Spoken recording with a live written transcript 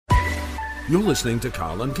You're listening to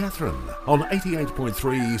Carl and Catherine on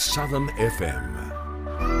 88.3 Southern FM.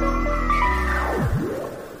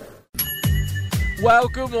 Well,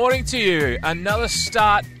 good morning to you. Another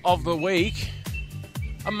start of the week.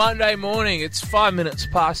 A Monday morning. It's 5 minutes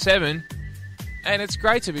past 7. And it's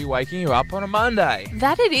great to be waking you up on a Monday.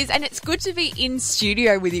 That it is. And it's good to be in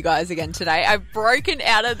studio with you guys again today. I've broken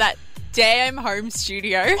out of that damn home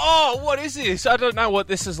studio. Oh, what is this? I don't know what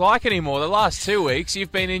this is like anymore. The last 2 weeks,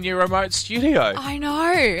 you've been in your remote studio. I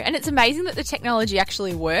know. And it's amazing that the technology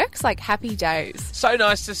actually works. Like, happy days. So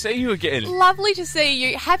nice to see you again. Lovely to see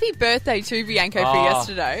you. Happy birthday too, Bianco, for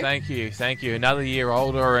yesterday. Thank you. Thank you. Another year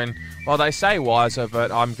older and, well, they say wiser,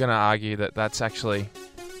 but I'm going to argue that that's actually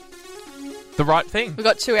the right thing. We've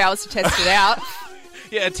got 2 hours to test it out.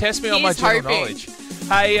 Yeah, test me on my general knowledge.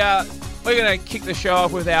 Hey, we're going to kick the show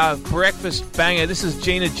off with our breakfast banger. This is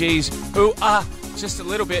Gina G's Ooh Ah, just a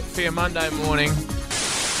little bit for your Monday morning.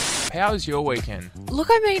 How was your weekend? Look,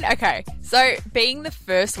 I mean, okay, so being the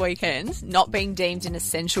first weekend, not being deemed an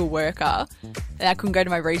essential worker, and I couldn't go to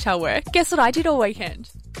my retail work, guess what I did all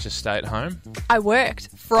weekend? Just stay at home? I worked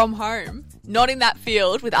from home, not in that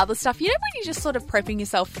field with other stuff. You know when you're just sort of prepping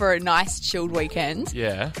yourself for a nice chilled weekend?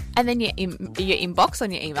 Yeah. And then your inbox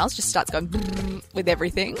on your emails just starts going with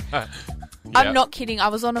everything. Yeah. I'm not kidding. I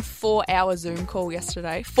was on a 4-hour Zoom call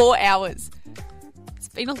yesterday. 4 hours. It's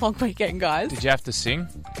been a long weekend, guys. Did you have to sing?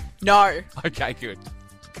 No. Okay, good.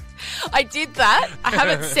 I did that. I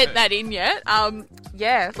haven't sent that in yet.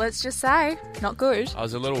 Yeah, let's just say, not good. I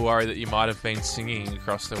was a little worried that you might have been singing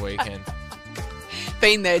across the weekend.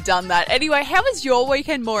 Been there, done that. Anyway, how was your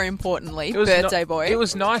weekend, more importantly, birthday boy? It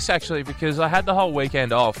was nice, actually, because I had the whole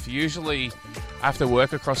weekend off. Usually I have to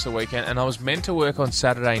work across the weekend, and I was meant to work on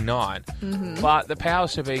Saturday night, but the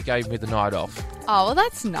powers to be gave me the night off. Oh, well,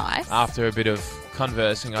 that's nice. After a bit of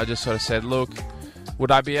conversing, I just sort of said, look, would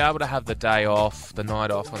I be able to have the day off, the night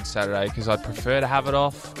off on Saturday, because I'd prefer to have it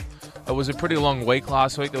off. It was a pretty long week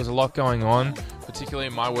last week. There was a lot going on, particularly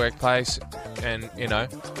in my workplace. And, you know,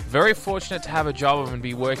 very fortunate to have a job and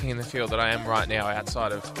be working in the field that I am right now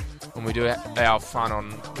outside of when we do our fun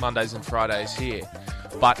on Mondays and Fridays here.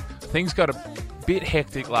 But things got a bit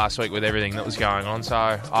hectic last week with everything that was going on. So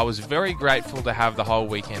I was very grateful to have the whole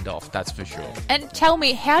weekend off, that's for sure. And tell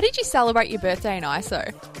me, how did you celebrate your birthday in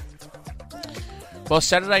ISO? Well,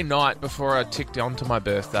 Saturday night, before I ticked on to my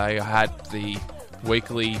birthday, I had the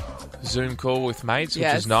weekly Zoom call with mates, which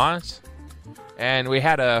is nice. And we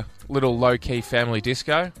had a little low-key family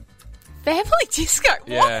disco. Family disco?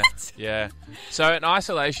 Yeah, what? Yeah. So an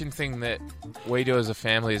isolation thing that we do as a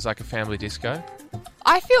family is like a family disco.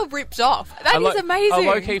 I feel ripped off. That is amazing. A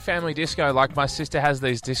low-key family disco. Like my sister has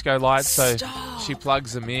these disco lights, so Stop. she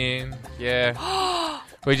plugs them in. Yeah.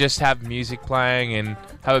 We just have music playing and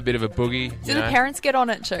have a bit of a boogie. Do the parents get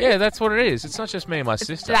on it too? Yeah, that's what it is. It's not just me and my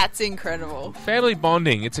sister. That's incredible. Family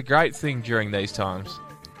bonding. It's a great thing during these times.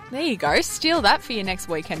 There you go. Steal that for your next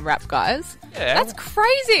weekend wrap, guys. Yeah. That's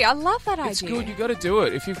crazy. I love that idea. It's good. You got to do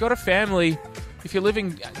it. If you've got a family, if you're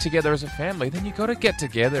living together as a family, then you got to get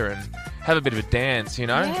together and have a bit of a dance, you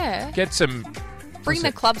know? Yeah. Get some... Bring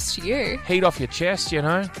the clubs to you. Heat off your chest, you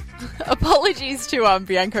know? Apologies to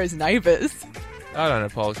Bianco's neighbours. I don't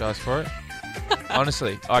apologise for it.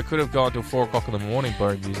 Honestly, I could have gone till 4 o'clock in the morning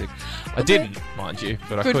blowing music. I didn't, mind you,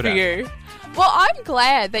 but I could have. Good for you. Well, I'm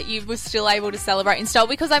glad that you were still able to celebrate in style,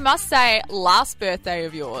 because I must say, last birthday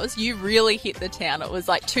of yours, you really hit the town. It was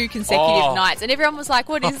like 2 consecutive nights, and everyone was like,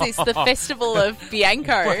 what is this, the Festival of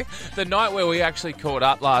Bianco? Well, the night where we actually caught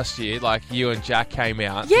up last year, like you and Jack came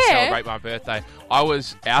out to celebrate my birthday, I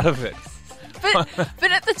was out of it.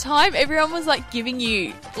 But at the time, everyone was like giving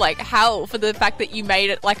you like hell for the fact that you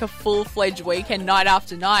made it like a full-fledged weekend night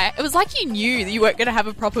after night. It was like you knew that you weren't going to have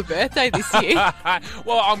a proper birthday this year.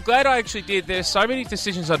 Well, I'm glad I actually did. There's so many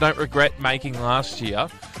decisions I don't regret making last year,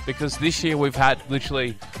 because this year we've had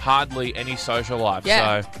literally hardly any social life.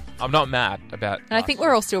 Yeah. So I'm not mad about it. And I think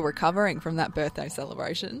we're all still recovering from that birthday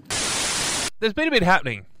celebration. There's been a bit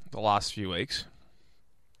happening the last few weeks.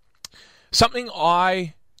 Something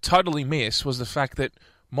I totally miss was the fact that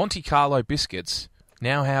Monte Carlo biscuits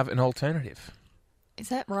now have an alternative. Is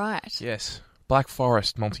that right? Yes. Black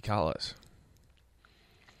Forest Monte Carlos.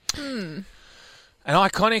 An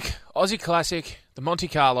iconic Aussie classic, the Monte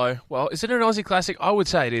Carlo. Well, is it an Aussie classic? I would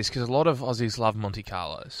say it is, because a lot of Aussies love Monte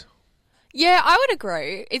Carlos. Yeah, I would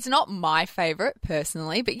agree. It's not my favourite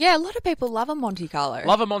personally, but yeah, a lot of people love a Monte Carlo.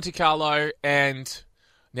 Love a Monte Carlo, and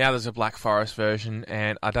now there's a Black Forest version,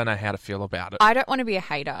 and I don't know how to feel about it. I don't want to be a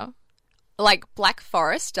hater. Like, Black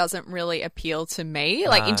Forest doesn't really appeal to me,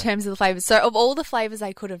 like, in terms of the flavours. So, of all the flavours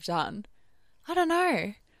they could have done, I don't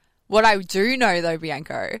know. What I do know, though,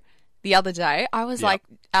 Bianco, the other day. I was Yep.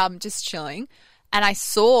 just chilling, and I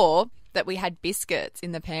saw that we had biscuits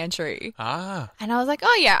in the pantry. Ah. And I was like,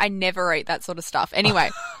 oh, yeah, I never eat that sort of stuff. Anyway,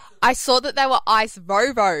 I saw that they were Ice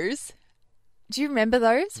Vovos. Do you remember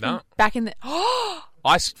those? No. From back in the...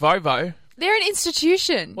 Ice Vovo. They're an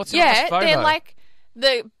institution. What's an Ice Vovo? They're like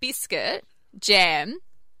the biscuit, jam,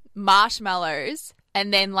 marshmallows,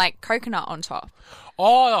 and then like coconut on top.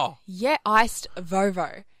 Oh. Yeah, iced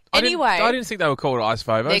Vovo. I Anyway, didn't think they were called Ice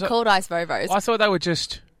Vovos. they're called Ice Vovos. I thought they were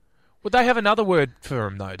just... Would they have another word for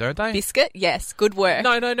them, though, don't they? Biscuit? Yes, good work.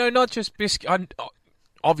 No, not just biscuit.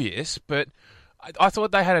 Obvious, but I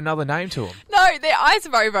thought they had another name to them. No, they're Ice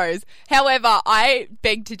Vovos. However, I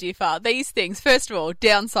beg to differ. These things, first of all,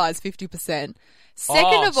 downsize 50%.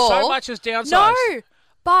 Second of all... so much as downsized. No,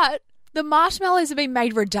 but the marshmallows have been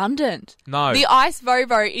made redundant. No. The Ice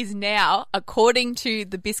Vovo is now, according to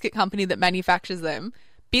the biscuit company that manufactures them,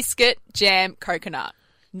 biscuit, jam, coconut.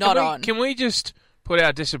 Not on. Can we just put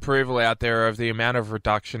our disapproval out there of the amount of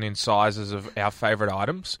reduction in sizes of our favourite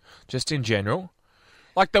items, just in general?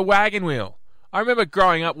 Like the wagon wheel. I remember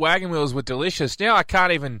growing up, wagon wheels were delicious. Now I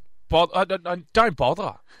can't even bother. Don't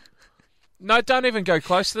bother. No, don't even go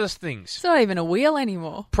close to those things. It's not even a wheel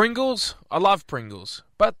anymore. Pringles, I love Pringles,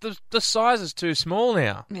 but the size is too small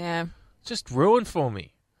now. Yeah, Just ruined for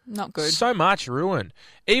me. not good. So much ruin.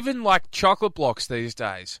 Even like chocolate blocks these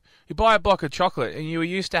days. You buy a block of chocolate and you were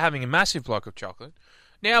used to having a massive block of chocolate.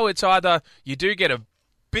 Now it's either you do get a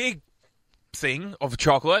big thing of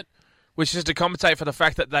chocolate, which is to compensate for the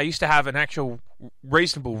fact that they used to have an actual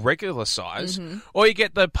reasonable regular size, or you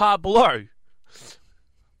get the part below.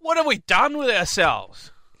 What have we done with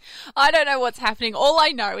ourselves? I don't know what's happening. All I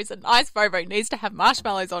know is an Ice Vovo needs to have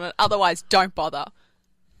marshmallows on it. Otherwise, don't bother.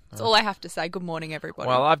 That's all I have to say. Good morning, everybody.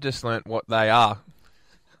 Well, I've just learnt what they are.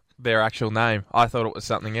 Their actual name. I thought it was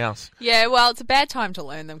something else. Yeah, well, it's a bad time to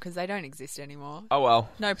learn them because they don't exist anymore. Oh, well.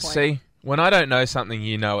 No point. See, when I don't know something,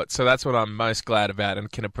 you know it. So that's what I'm most glad about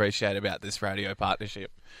and can appreciate about this radio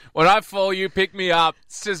partnership. When I fall, you pick me up.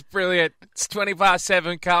 It's just brilliant. It's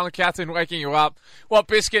 24/7. Carl and Catherine waking you up. What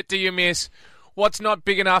biscuit do you miss? What's not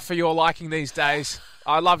big enough for your liking these days?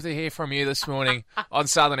 I'd love to hear from you this morning on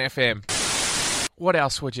Southern FM. What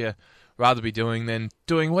else would you rather be doing than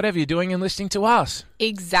doing whatever you're doing and listening to us?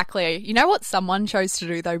 Exactly. You know what someone chose to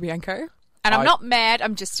do, though, Bianco? And I'm not mad.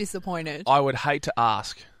 I'm just disappointed. I would hate to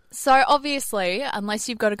ask. So, obviously, unless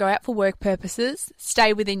you've got to go out for work purposes,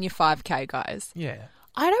 stay within your 5K, guys. Yeah.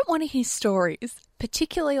 I don't want to hear stories,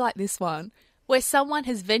 particularly like this one, where someone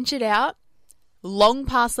has ventured out long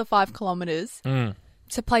past the 5 kilometres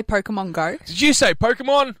to play Pokemon Go. Did you say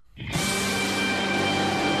Pokemon?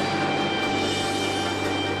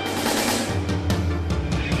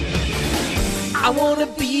 I wanna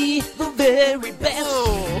be the very best,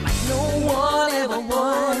 like no one ever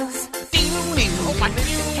was. To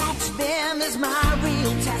catch them is my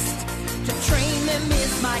real test. To train them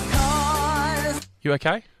is my cause. You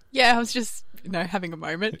okay? Yeah, I was just, having a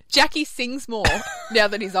moment. Jackie sings more now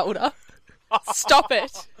that he's older. Stop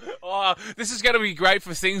it. Oh, this is going to be great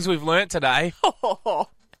for things we've learnt today.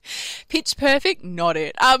 Pitch Perfect, not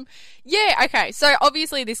it. Yeah, okay. So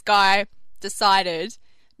obviously this guy decided,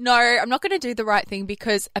 no, I'm not going to do the right thing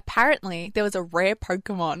because apparently there was a rare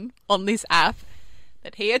Pokemon on this app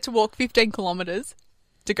that he had to walk 15 kilometres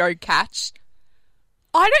to go catch.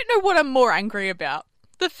 I don't know what I'm more angry about.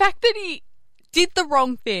 The fact that he did the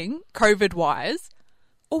wrong thing, COVID-wise,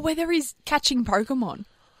 or whether he's catching Pokemon.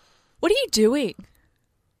 What are you doing?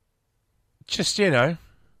 Just,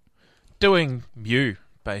 doing you,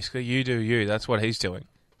 basically. You do you. That's what he's doing.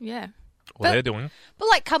 Yeah. Or they're doing.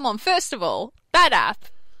 But, come on, first of all, that app,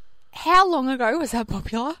 how long ago was that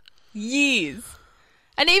popular? Years.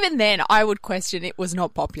 And even then, I would question it was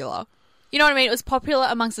not popular. You know what I mean? It was popular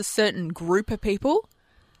amongst a certain group of people.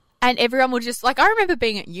 And everyone would just, I remember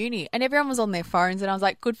being at uni and everyone was on their phones and I was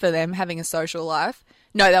like, good for them having a social life.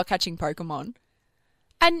 No, they were catching Pokemon.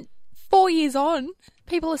 And 4 years on,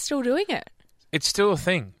 people are still doing it. It's still a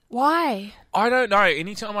thing. Why? I don't know.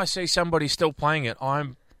 Anytime I see somebody still playing it,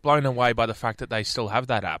 I'm blown away by the fact that they still have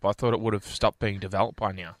that app. I thought it would have stopped being developed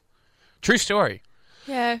by now. True story.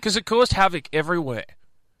 Yeah. Because it caused havoc everywhere.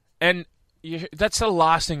 And that's the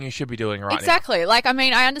last thing you should be doing right now. Exactly.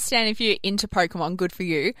 I understand if you're into Pokemon, good for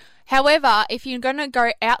you. However, if you're going to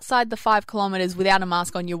go outside the 5 kilometres without a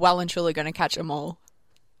mask on, you're well and truly going to catch them all.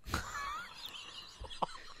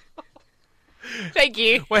 Thank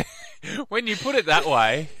you. When you put it that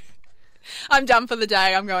way... I'm done for the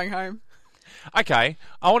day. I'm going home. Okay.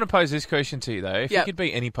 I want to pose this question to you, though. If you Yep. could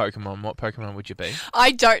be any Pokemon, what Pokemon would you be?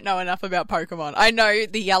 I don't know enough about Pokemon. I know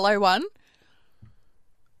the yellow one,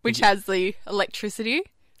 which has the electricity.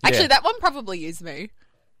 Actually, that one probably is me.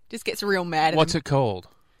 Just gets real mad. What's it called?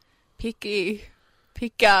 Pikachu.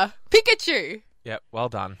 Yep, well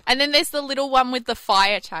done. And then there's the little one with the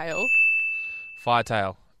fire tail.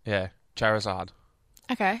 Firetail. Yeah, Charizard.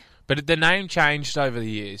 Okay. But the name changed over the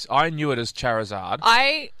years. I knew it as Charizard.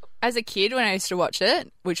 As a kid, when I used to watch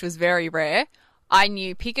it, which was very rare, I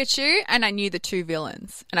knew Pikachu and I knew the two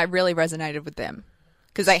villains. And I really resonated with them.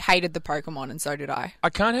 Because they hated the Pokemon, and so did I. I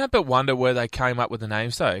can't help but wonder where they came up with the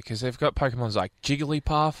names, though, because they've got Pokemons like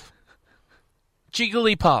Jigglypuff.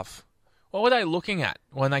 Jigglypuff. What were they looking at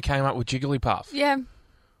when they came up with Jigglypuff? Yeah.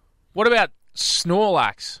 What about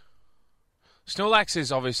Snorlax? Snorlax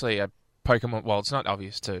is obviously a Pokemon. Well, it's not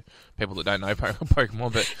obvious to people that don't know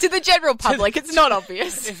Pokemon, but To the general public, it's not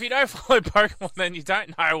obvious. if you don't follow Pokemon, then you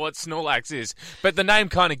don't know what Snorlax is. But the name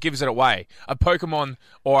kind of gives it away. A Pokemon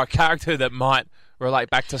or a character that might relate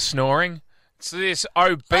back to snoring. It's this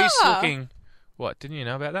obese-looking... What, didn't you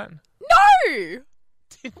know about that? No!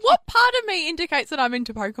 What part of me indicates that I'm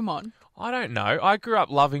into Pokemon? I don't know. I grew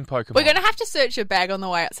up loving Pokemon. We're going to have to search your bag on the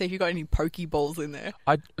way out, see if you've got any Pokeballs in there.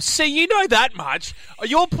 See, you know that much.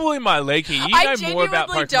 You're pulling my leg here. You know more about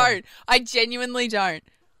Pokemon. I genuinely don't.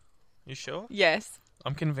 You sure? Yes.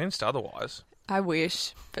 I'm convinced otherwise. I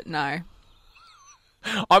wish, but no.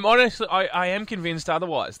 I'm honestly, I am convinced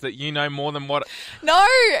otherwise, that you know more than what... No,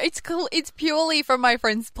 it's cool. It's purely from my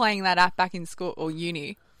friends playing that app back in school or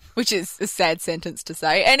uni, which is a sad sentence to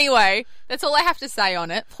say. Anyway, that's all I have to say on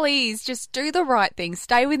it. Please, just do the right thing.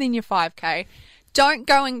 Stay within your 5K. Don't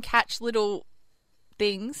go and catch little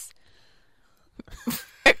things.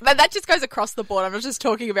 But that just goes across the board. I'm not just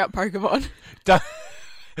talking about Pokemon.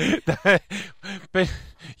 But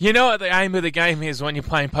you know what the aim of the game is when you're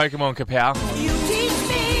playing Pokemon, Kapow? You teach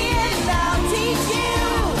me and I'll teach you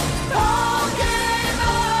Pokemon.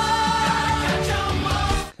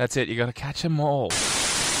 That's it, you got to catch them all.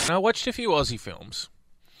 And I watched a few Aussie films.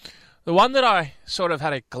 The one that I sort of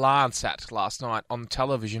had a glance at last night on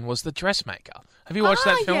television was The Dressmaker. Have you watched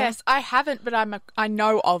that film? Yes, I haven't, but I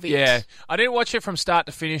know of it. Yeah, I didn't watch it from start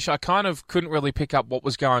to finish. I kind of couldn't really pick up what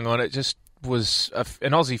was going on. It just was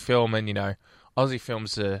an Aussie film, and, you know, Aussie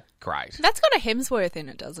films are great. That's got a Hemsworth in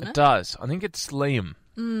it, doesn't it? It does. I think it's Liam.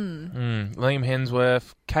 Liam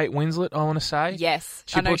Hemsworth. Kate Winslet, I want to say. Yes,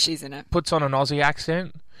 I know she's in it. Puts on an Aussie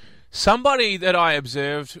accent. Somebody that I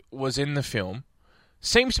observed was in the film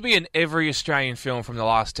seems to be in every Australian film from the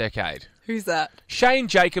last decade. Who's that? Shane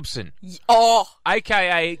Jacobson. Oh,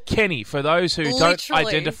 A.K.A. Kenny, for those who don't Literally.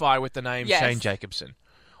 identify with the name Yes. Shane Jacobson.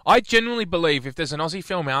 I genuinely believe if there's an Aussie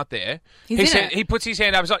film out there, he puts his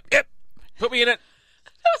hand up, he's like, yep, put me in it.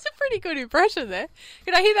 That was a pretty good impression there.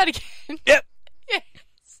 Can I hear that again? Yep. Yes.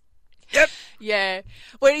 Yep. Yeah.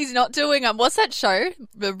 When he's not doing what's that show?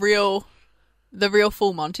 The real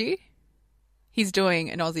Full Monty. He's doing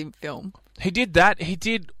an Aussie film. He did that. He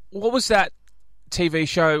did, what was that TV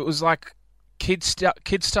show? It was like Kid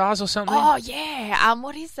Stars or something? Oh yeah.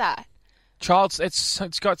 What is that?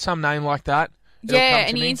 It's got some name like that. It'll Yeah, come to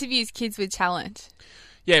and he me. interviews kids with talent.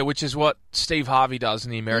 Yeah, which is what Steve Harvey does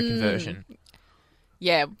in the American version.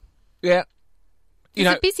 Yeah. Yeah. He's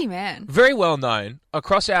a busy man. Very well known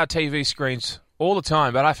across our TV screens all the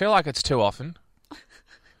time, but I feel like it's too often.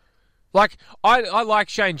 Like, I like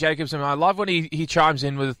Shane Jacobson. I love when he chimes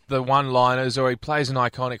in with the one-liners or he plays an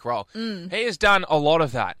iconic role. He has done a lot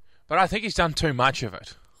of that, but I think he's done too much of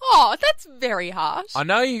it. Oh, that's very harsh. I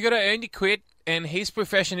know you got to earn your quid, and his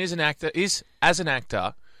profession is as an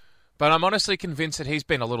actor, but I'm honestly convinced that he's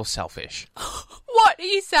been a little selfish. What are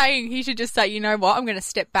you saying? He should just say, you know what, I'm going to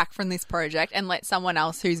step back from this project and let someone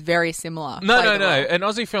else who's very similar. No. play the role. An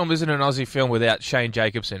Aussie film isn't an Aussie film without Shane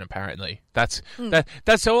Jacobson, apparently. That's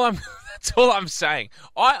all I'm... That's all I'm saying.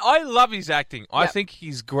 I love his acting. I think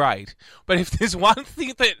he's great. But if there's one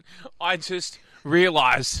thing that I just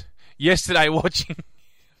realised yesterday watching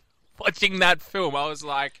that film, I was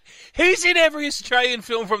like, he's in every Australian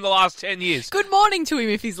film from the last 10 years. Good morning to him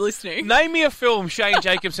if he's listening. Name me a film Shane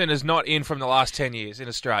Jacobson is not in from the last 10 years in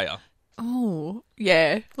Australia. Oh,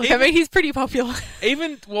 yeah. Look, I mean, he's pretty popular.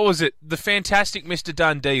 Even, what was it? The Fantastic Mr.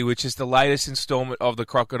 Dundee, which is the latest instalment of the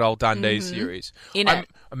Crocodile Dundee series. I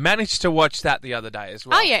managed to watch that the other day as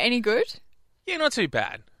well. Oh, yeah. Any good? Yeah, not too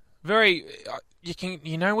bad. Very,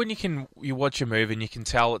 when you watch a movie and you can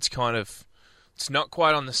tell it's not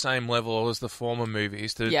quite on the same level as the former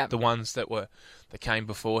movies, the ones that came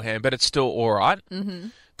beforehand, but it's still all right. Mm-hmm.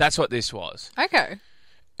 That's what this was. Okay.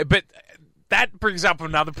 But that brings up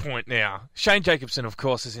another point now. Shane Jacobson, of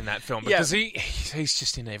course, is in that film because he's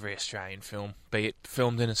just in every Australian film, be it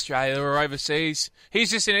filmed in Australia or overseas.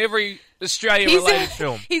 He's just in every Australia-related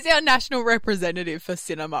film. He's our national representative for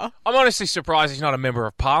cinema. I'm honestly surprised he's not a member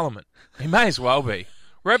of Parliament. He may as well be.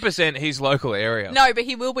 Represent his local area. No, but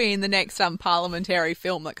he will be in the next parliamentary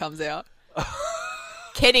film that comes out.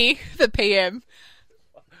 Kenny, the PM.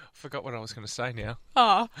 Forgot what I was going to say now.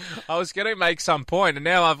 Oh. I was going to make some point, and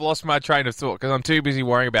now I've lost my train of thought because I'm too busy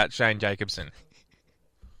worrying about Shane Jacobson.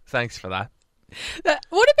 Thanks for that.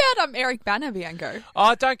 What about Eric Banner, Bianco?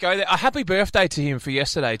 Oh, don't go there. A happy birthday to him for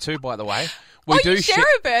yesterday too, by the way. You share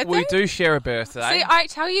a birthday? We do share a birthday. See, I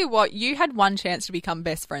tell you what, you had one chance to become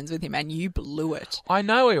best friends with him and you blew it. I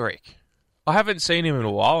know, Eric. I haven't seen him in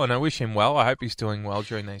a while, and I wish him well. I hope he's doing well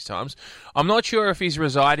during these times. I'm not sure if he's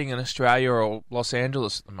residing in Australia or Los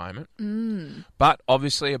Angeles at the moment, but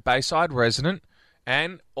obviously a Bayside resident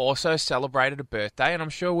and also celebrated a birthday, and I'm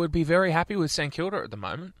sure would be very happy with St Kilda at the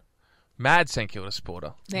moment. Mad St Kilda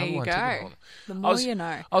supporter. There you go. The more you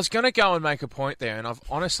know. I was going to go and make a point there, and I've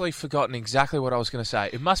honestly forgotten exactly what I was going to say.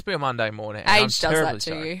 It must be a Monday morning. Age does that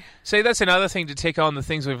to you. See, that's another thing to tick on the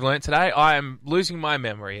things we've learnt today. I am losing my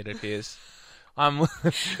memory, it appears.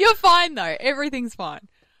 You're fine, though. Everything's fine.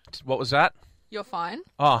 What was that? You're fine.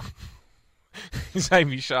 Oh. It's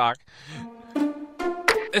Amy Shark.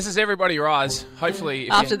 This is Everybody Rise. Hopefully...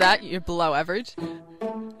 After that, you're below average.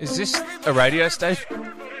 Is this a radio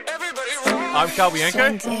station? I'm Carl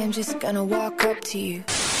Bianco. Someday I'm just gonna walk up to you.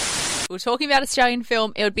 We're talking about Australian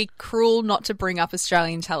film. It would be cruel not to bring up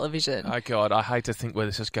Australian television. Oh, God, I hate to think where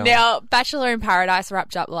this is going. Now, Bachelor in Paradise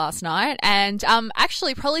wrapped up last night, and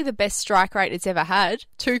actually probably the best strike rate it's ever had.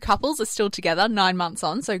 2 couples are still together, 9 months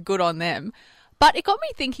on, so good on them. But it got me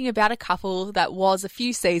thinking about a couple that was a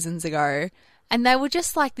few seasons ago, and they were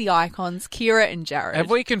just like the icons, Kira and Jared. Have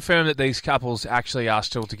we confirmed that these couples actually are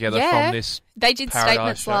still together from this they did Paradise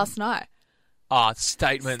statements show? Last night. Oh,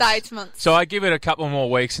 statements. Statements. So I give it a couple more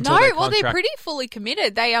weeks until their contract... they're pretty fully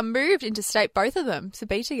committed. They are moved into state, both of them, to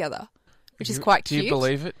be together, which is quite cute. Do you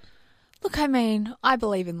believe it? Look, I mean, I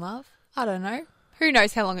believe in love. I don't know. Who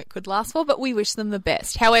knows how long it could last for, but we wish them the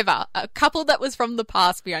best. However, a couple that was from the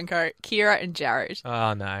past, Bianco, Kira and Jared.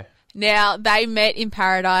 Oh, no. Now, they met in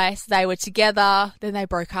Paradise. They were together. Then they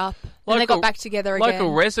broke up. Then they got back together again.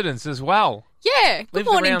 Local residents as well. Yeah. Good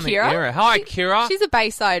morning, Kira. Hi, Kira. She's a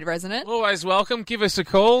Bayside resident. Always welcome. Give us a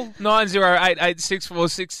call,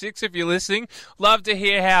 90886466 if you're listening. Love to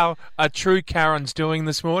hear how a true Karen's doing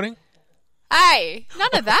this morning. Hey,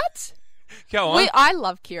 none of that. Go on. I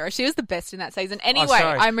love Kira. She was the best in that season. Anyway,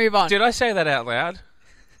 I move on. Did I say that out loud?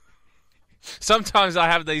 Sometimes I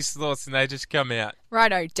have these thoughts and they just come out.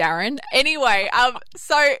 Righto, Darren. Anyway,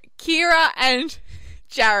 so Kira and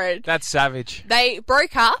Jared. That's savage. They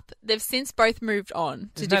broke up. They've since both moved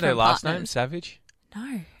on to Isn't different that her last partners. name, Savage?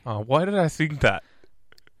 No. Oh, why did I think that?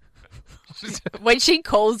 When she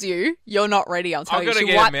calls you, you're not ready. I'll tell you.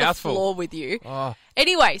 She'll wipe the floor with you. Oh.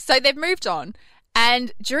 Anyway, so they've moved on.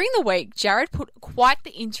 And during the week, Jared put quite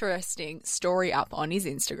the interesting story up on his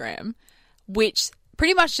Instagram, which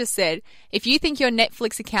pretty much just said, if you think your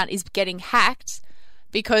Netflix account is getting hacked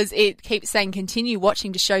because it keeps saying continue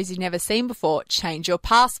watching to shows you've never seen before, change your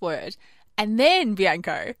password. And then,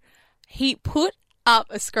 Bianco, he put up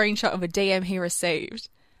a screenshot of a DM he received.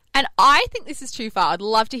 And I think this is too far. I'd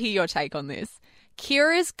love to hear your take on this.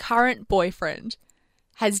 Kira's current boyfriend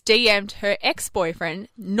has DM'd her ex-boyfriend,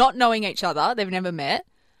 not knowing each other, they've never met,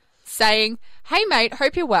 saying, hey mate,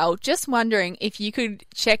 hope you're well. Just wondering if you could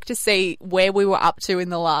check to see where we were up to in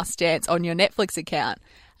The Last Dance on your Netflix account.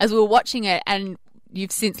 As we were watching it and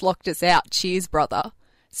you've since locked us out. Cheers, brother.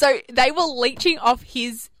 So they were leeching off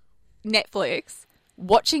his Netflix,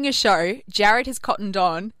 watching a show. Jared has cottoned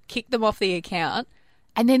on, kicked them off the account.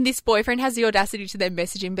 And then this boyfriend has the audacity to then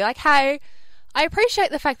message him and be like, hey, I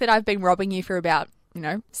appreciate the fact that I've been robbing you for about,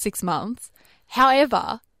 6 months.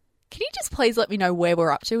 However, can you just please let me know where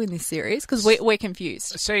we're up to in this series? Because we're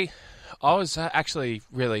confused. See, I was actually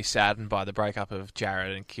really saddened by the breakup of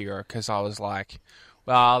Jared and Kira because I was like,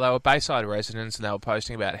 well, they were Bayside residents and they were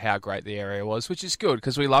posting about how great the area was, which is good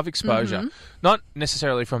because we love exposure. Mm-hmm. Not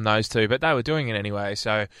necessarily from those two, but they were doing it anyway.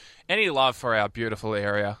 So any love for our beautiful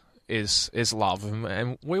area is love,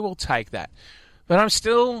 and we will take that. But I'm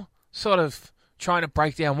still sort of trying to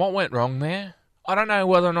break down what went wrong there. I don't know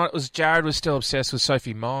whether or not it was Jared was still obsessed with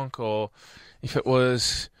Sophie Monk or if it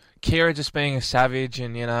was Kira just being a savage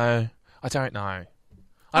and, I don't know.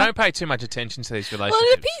 I don't pay too much attention to these relationships.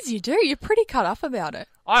 Well, it appears you do. You're pretty cut up about it.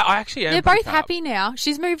 I actually am. They're both happy now.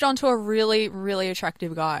 She's moved on to a really, really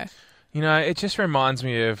attractive guy. You know, it just reminds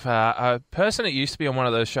me of a person that used to be on one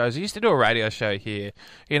of those shows. He used to do a radio show here.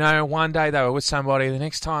 You know, one day they were with somebody, the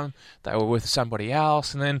next time they were with somebody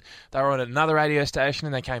else, and then they were on another radio station,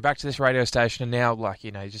 and they came back to this radio station, and now, like,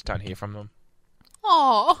 you know, you just don't hear from them.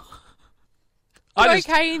 Oh,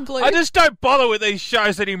 okay in blue. I just don't bother with these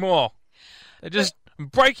shows anymore. They just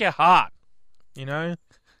break your heart. You know,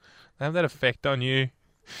 they have that effect on you.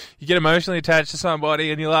 You get emotionally attached to somebody,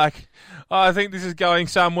 and you're like, "Oh, I think this is going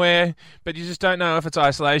somewhere," but you just don't know if it's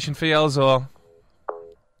isolation feels or.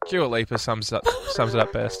 Dua Lipa sums it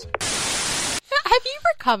up best. Have you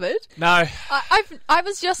recovered? No. I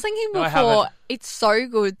was just thinking No, I before, haven't. it's so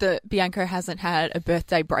good that Bianco hasn't had a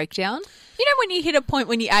birthday breakdown. You know when you hit a point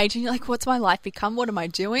when you age and you're like, what's my life become? What am I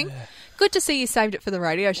doing? Yeah. Good to see you saved it for the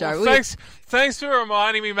radio show. Well, thanks for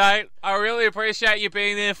reminding me, mate. I really appreciate you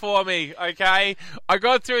being there for me, okay? I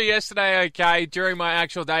got through yesterday, okay, during my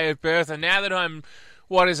actual day of birth, and now that I'm,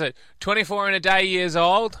 24 and a day years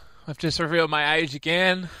old, I've just revealed my age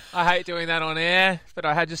again. I hate doing that on air, but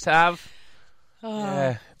I just have. Oh.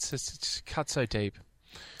 Yeah, it's just cut so deep.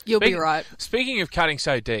 You'll be right. Speaking of cutting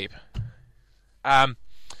so deep,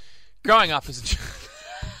 growing up as a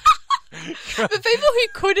For people who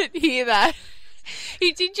couldn't hear that,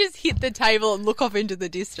 he did just hit the table and look off into the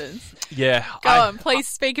distance. Yeah. Go on, please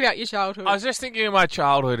speak about your childhood. I was just thinking of my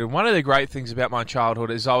childhood, and one of the great things about my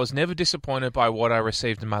childhood is I was never disappointed by what I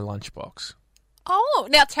received in my lunchbox. Oh,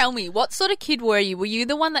 now tell me, what sort of kid were you? Were you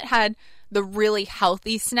the one that had the really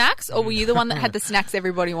healthy snacks, or were you the one that had the snacks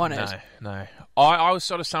everybody wanted? No. I was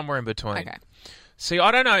sort of somewhere in between. Okay. See,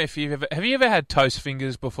 I don't know if have you ever had toast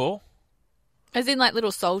fingers before? As in like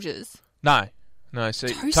little soldiers? No. See,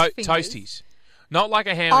 toasties. Not like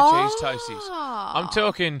a ham and cheese toasties. I'm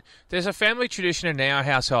talking, there's a family tradition in our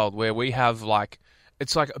household where we have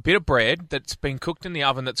it's like a bit of bread that's been cooked in the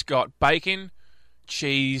oven that's got bacon,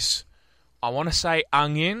 cheese, I want to say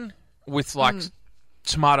onion with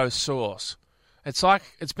tomato sauce. It's like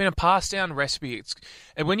it's been a passed down recipe.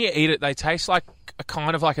 And when you eat it, they taste like a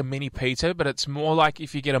kind of like a mini pizza, but it's more like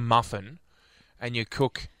if you get a muffin and you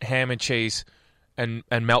cook ham and cheese and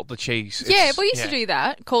melt the cheese. Yeah, we used to do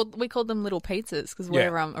that. We called them little pizzas because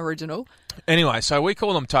we're original. Anyway, so we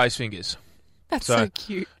call them toast fingers. That's so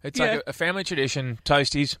cute. It's like a family tradition.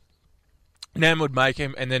 Toasties. Nan would make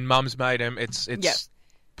them, and then Mum's made them. It's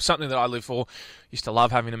something that I live for. Used to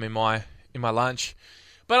love having them in my lunch.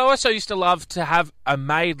 But I also used to love to have a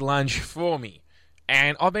made lunch for me.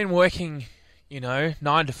 And I've been working, 9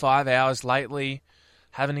 to 5 hours lately.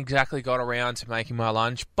 Haven't exactly got around to making my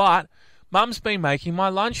lunch. But Mum's been making my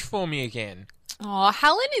lunch for me again. Oh,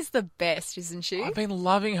 Helen is the best, isn't she? I've been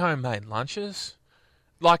loving homemade lunches.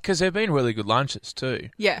 Because they've been really good lunches too.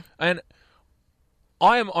 Yeah. And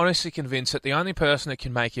I am honestly convinced that the only person that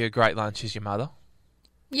can make you a great lunch is your mother.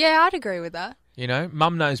 Yeah, I'd agree with that.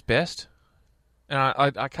 Mum knows best. And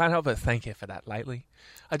I can't help but thank her for that lately.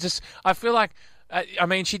 I feel like,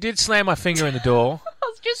 she did slam my finger in the door. I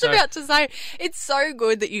was just about to say, it's so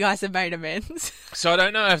good that you guys have made amends. So I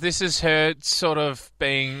don't know if this is her sort of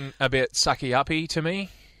being a bit sucky-uppy to me,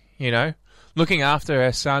 looking after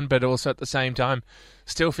her son, but also at the same time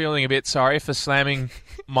still feeling a bit sorry for slamming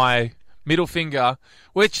my middle finger,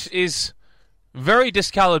 which is very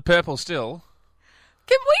discoloured purple still.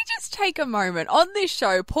 Can we just take a moment? On this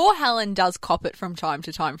show, poor Helen does cop it from time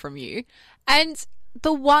to time from you. And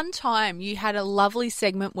the one time you had a lovely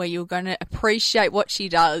segment where you were going to appreciate what she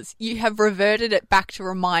does, you have reverted it back to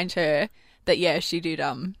remind her that, she did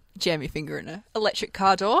jam your finger in an electric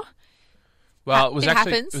car door. Well, it was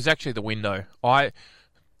actually the window. I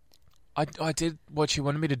did what she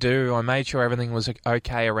wanted me to do. I made sure everything was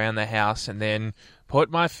okay around the house and then put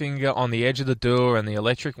my finger on the edge of the door and the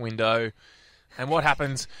electric window. And what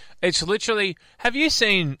happens? It's literally... Have you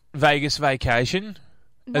seen Vegas Vacation?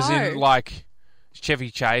 No. As in, Chevy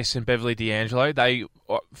Chase and Beverly D'Angelo. They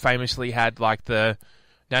famously had, the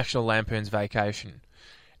National Lampoon's Vacation.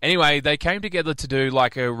 Anyway, they came together to do,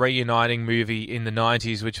 a reuniting movie in the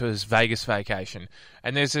 90s, which was Vegas Vacation.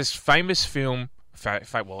 And there's this famous film...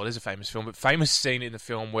 Well, it is a famous film, but famous scene in the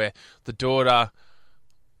film where the daughter...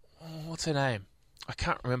 what's her name? I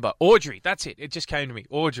can't remember. Audrey, that's it. It just came to me.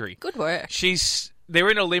 Audrey. Good work. They're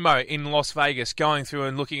in a limo in Las Vegas going through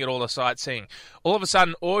and looking at all the sightseeing. All of a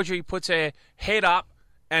sudden, Audrey puts her head up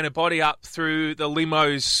and her body up through the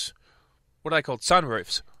limo's, what are they called?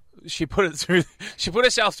 Sunroofs. She put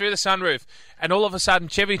herself through the sunroof, and all of a sudden,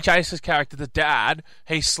 Chevy Chase's character, the dad,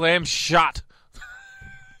 he slams shut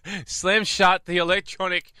the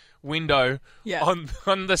electronic window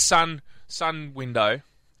on the sun window.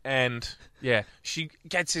 And, she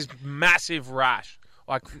gets this massive rash,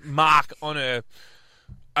 mark on her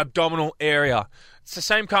abdominal area. It's the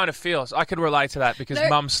same kind of feels. I could relate to that because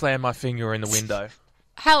Mum slammed my finger in the window.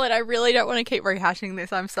 Helen, I really don't want to keep rehashing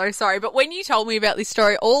this. I'm so sorry. But when you told me about this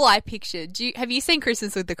story, all I pictured... Have you seen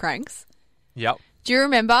Christmas with the Cranks? Yep. Do you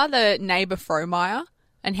remember the neighbour Frohmeyer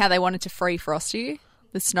and how they wanted to free Frosty,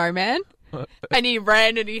 the snowman? And he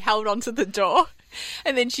ran and he held onto the door.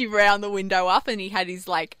 And then she round the window up and he had his,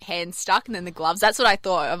 hand stuck and then the gloves. That's what I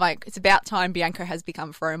thought. I'm like, it's about time Bianco has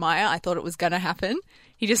become Frohmeyer. I thought it was going to happen.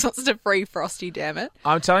 He just wants to free Frosty, damn it.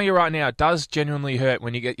 I'm telling you right now, it does genuinely hurt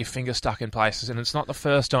when you get your finger stuck in places. And it's not the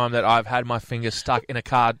first time that I've had my finger stuck in a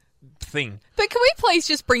card thing. But can we please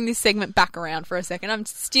just bring this segment back around for a second? I'm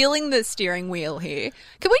stealing the steering wheel here.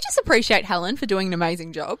 Can we just appreciate Helen for doing an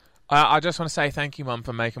amazing job? I just want to say thank you, Mum,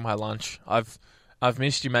 for making my lunch. I've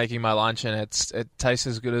missed you making my lunch, and it tastes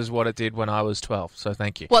as good as what it did when I was 12, so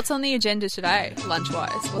thank you. What's on the agenda today,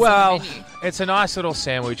 lunch-wise? What's well, on the menu? It's a nice little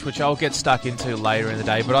sandwich, which I'll get stuck into later in the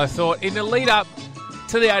day, but I thought in the lead-up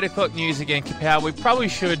to the 8 o'clock news again, Kapow, we probably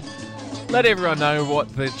should let everyone know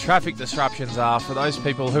what the traffic disruptions are for those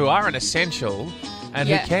people who are an essential and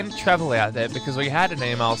who can travel out there, because we had an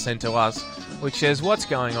email sent to us which says what's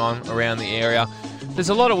going on around the area. There's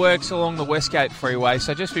a lot of works along the Westgate Freeway,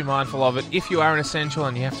 so just be mindful of it if you are an essential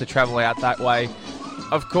and you have to travel out that way.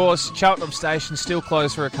 Of course, Cheltenham Station still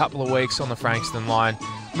closed for a couple of weeks on the Frankston line.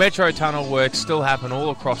 Metro Tunnel works still happen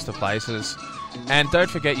all across the places. And don't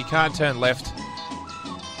forget, you can't turn left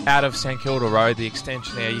out of St Kilda Road, the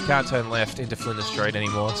extension there. You can't turn left into Flinders Street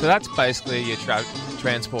anymore. So that's basically your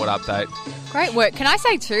transport update. Great work. Can I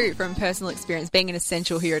say, too, from personal experience, being an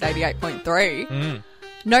essential here at 88.3...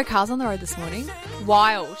 No cars on the road this morning.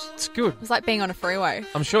 Wild. It's good. It was like being on a freeway.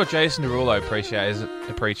 I'm sure Jason Derulo appreciates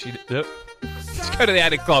it. Let's go to the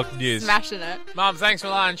 8 o'clock news. Smashing it. Mum, thanks for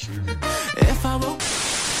lunch.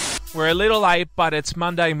 We're a little late, but it's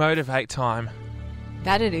Monday Motivate time.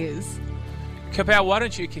 That it is. Kapow, why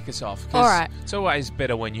don't you kick us off? All right. It's always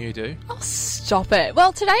better when you do. Oh, stop it.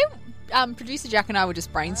 Well, today, producer Jack and I were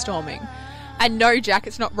just brainstorming. And no, Jack,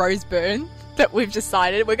 it's not Rose Byrne that we've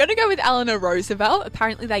decided. We're going to go with Eleanor Roosevelt.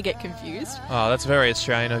 Apparently they get confused. Oh, that's very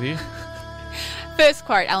Australian of you. First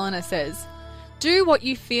quote, Eleanor says, "Do what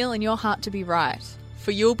you feel in your heart to be right,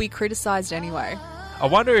 for you'll be criticised anyway." I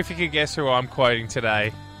wonder if you could guess who I'm quoting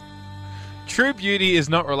today. True beauty is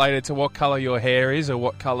not related to what colour your hair is or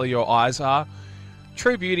what colour your eyes are.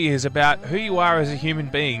 True beauty is about who you are as a human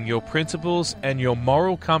being, your principles and your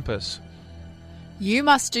moral compass. You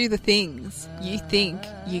must do the things you think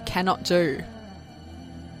you cannot do.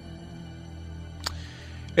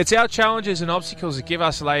 It's our challenges and obstacles that give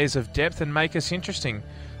us layers of depth and make us interesting.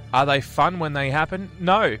 Are they fun when they happen?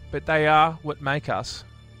 No, but they are what make us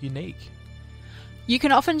unique. You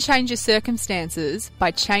can often change your circumstances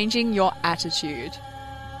by changing your attitude.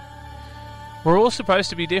 We're all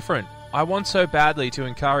supposed to be different. I want so badly to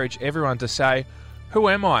encourage everyone to say, who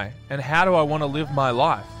am I and how do I want to live my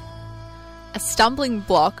life? A stumbling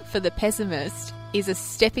block for the pessimist is a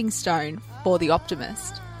stepping stone for the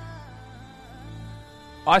optimist.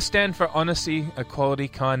 I stand for honesty, equality,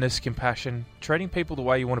 kindness, compassion, treating people the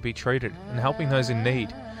way you want to be treated, and helping those in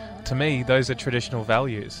need. To me, those are traditional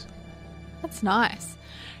values. That's nice.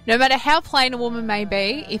 No matter how plain a woman may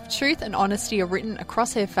be, if truth and honesty are written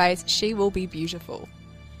across her face, she will be beautiful.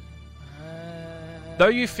 Though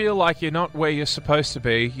you feel like you're not where you're supposed to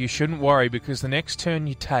be, you shouldn't worry, because the next turn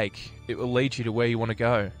you take, it will lead you to where you want to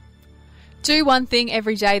go. Do one thing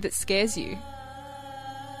every day that scares you.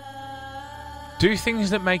 Do things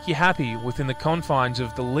that make you happy within the confines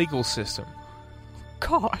of the legal system.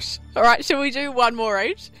 Gosh. All right, shall we do one more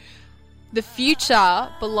each? The future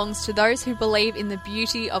belongs to those who believe in the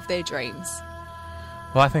beauty of their dreams.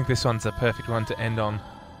 Well, I think this one's the perfect one to end on.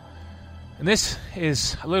 And this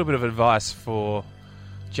is a little bit of advice for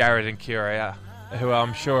Jared and Kira, who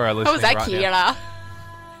I'm sure are listening right now. What was that, Kira?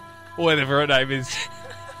 Whatever her name is.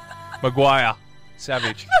 Maguire.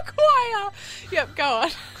 Savage. Maguire. Yep, go on.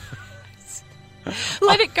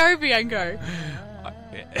 Let it go, Bianco.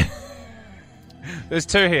 There's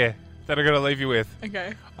two here that I'm going to leave you with.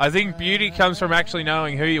 Okay. I think beauty comes from actually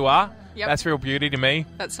knowing who you are. Yep. That's real beauty to me.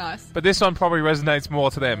 That's nice. But this one probably resonates more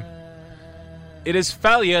to them. It is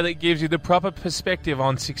failure that gives you the proper perspective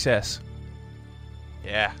on success.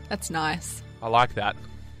 Yeah. That's nice. I like that.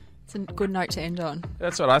 It's a good note to end on.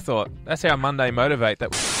 That's what I thought. That's our Monday Motivate.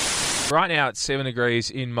 That right now it's 7 degrees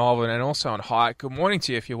in Melbourne and also on high. Good morning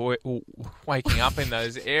to you if you're waking up in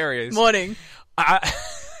those areas. Morning.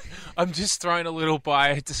 I'm just thrown a little by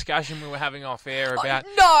a discussion we were having off air about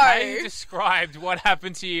no. how you described what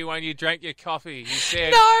happened to you when you drank your coffee. You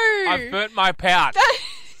said, no. I've burnt my pout.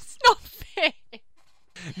 That's not fair.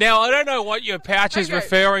 Now, I don't know what your pouch is Okay.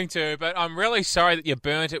 referring to, but I'm really sorry that you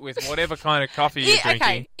burnt it with whatever kind of coffee you're drinking.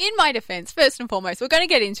 Okay, in my defense, first and foremost, we're going to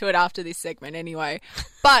get into it after this segment anyway.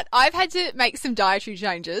 But I've had to make some dietary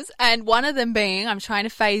changes, and one of them being I'm trying to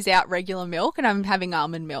phase out regular milk and I'm having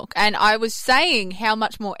almond milk. And I was saying how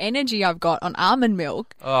much more energy I've got on almond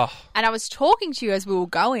milk, Oh, and I was talking to you as we were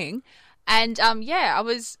going. And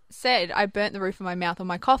I burnt the roof of my mouth on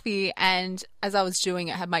my coffee, and as I was doing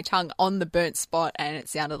it, I had my tongue on the burnt spot, and it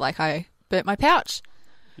sounded like I burnt my pouch.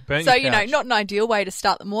 you burnt So, your pouch. not an ideal way to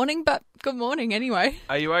start the morning, but good morning anyway.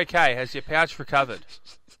 Are you okay? Has your pouch recovered?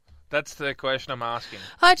 That's the question I'm asking.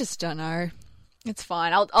 I just don't know. It's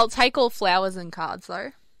fine. I'll take all flowers and cards,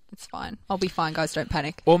 though. It's fine. I'll be fine, guys. Don't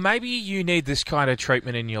panic. Well, maybe you need this kind of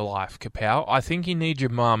treatment in your life, Kapow. I think you need your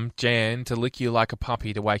mum, Jan, to lick you like a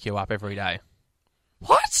puppy to wake you up every day.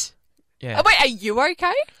 What? Yeah. Oh, wait, are you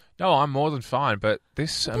okay? No, I'm more than fine, but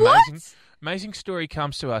this What? amazing story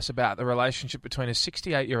comes to us about the relationship between a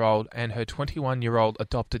 68-year-old and her 21-year-old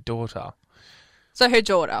adopted daughter. So her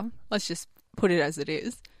daughter, let's just put it as it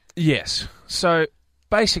is. Yes. So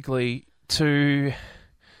basically, to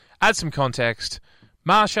add some context,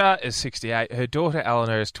 Marsha is 68, her daughter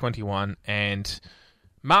Eleanor is 21, and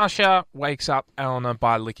Marsha wakes up Eleanor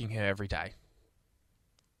by licking her every day.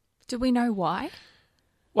 Do we know why?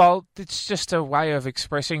 Well, it's just a way of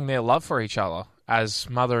expressing their love for each other as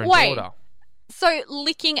mother and Wait. daughter. So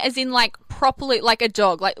licking as in like properly, like a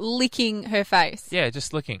dog, like licking her face. Yeah,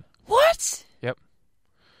 just licking. What? Yep.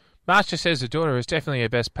 Marsha says her daughter is definitely her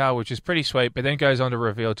best pal, which is pretty sweet, but then goes on to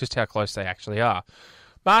reveal just how close they actually are.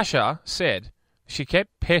 Marsha said she kept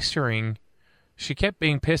being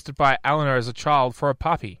pestered by Eleanor as a child for a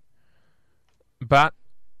puppy. But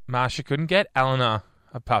Marsha couldn't get Eleanor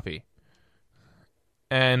a puppy.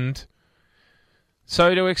 And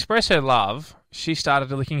so to express her love, she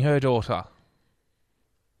started licking her daughter.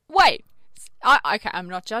 Wait. Okay, I'm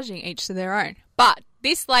not judging, each to their own. But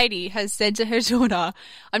this lady has said to her daughter,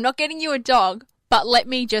 I'm not getting you a dog, but let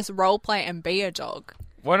me just role play and be a dog.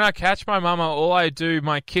 When I catch my mama, all I do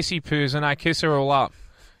my kissy poos and I kiss her all up.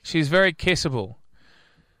 She's very kissable.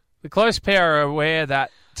 The close pair are aware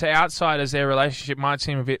that to outsiders their relationship might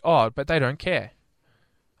seem a bit odd, but they don't care.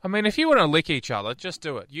 I mean, if you want to lick each other, just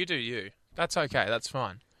do it. You do you. That's okay. That's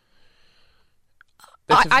fine.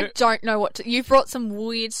 I don't know what to... You've brought some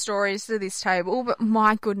weird stories to this table, but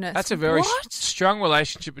my goodness. That's a very What? strong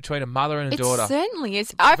relationship between a mother and a It daughter. certainly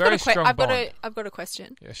is. I've Very got strong I've got bond. a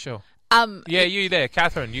question. Yeah, sure. Yeah, Yeah, you there.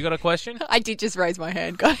 Catherine, you got a question? I did just raise my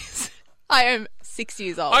hand, guys. I am 6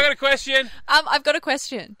 years old. I got a question. I've got a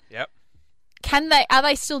question. Yep. Are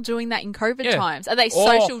they still doing that in COVID Yeah. times? Are they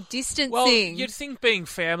Or- social distancing? Well, you'd think being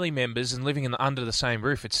family members and living under the same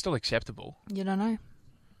roof, it's still acceptable. You don't know.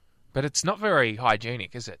 But it's not very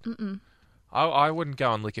hygienic, is it? Mm-mm. I wouldn't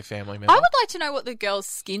go and lick a family member. I would like to know what the girl's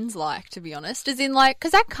skin's like, to be honest. As in, like,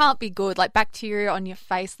 because that can't be good, like bacteria on your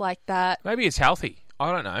face like that. Maybe it's healthy.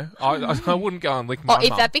 I don't know. I wouldn't go and lick my Or if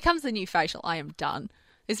mum. that becomes the new facial, I am done.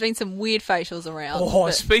 There's been some weird facials around. Oh,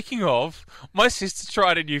 but- speaking of, my sister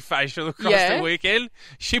tried a new facial across Yeah. the weekend.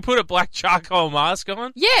 She put a black charcoal mask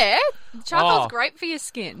on, Yeah, charcoal's Oh. great for your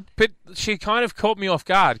skin. but she kind of caught me off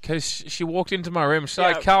guard because she walked into my room. She's Yeah.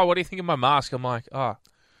 like, Carl, what do you think of my mask? I'm like,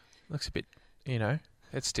 looks a bit,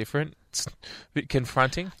 it's different. It's a bit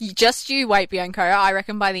confronting. You wait, Bianco. I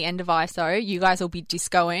reckon by the end of ISO, you guys will be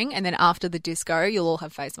discoing, and then after the disco, you'll all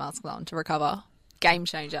have face masks on to recover. Game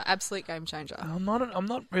changer, absolute game changer. I'm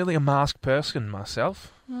not really a mask person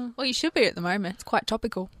myself. Well, you should be at the moment. It's quite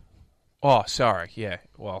topical. Oh, sorry. Yeah.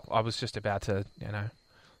 Well, I was just about to,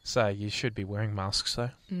 say you should be wearing masks,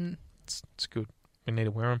 though. It's good. We need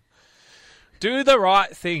to wear them. Do the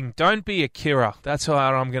right thing. Don't be a Kira. That's what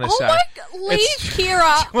I'm going to say. Leave It's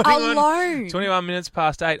Kira 21 alone. 21 minutes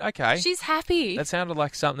past 8. Okay. She's happy. That sounded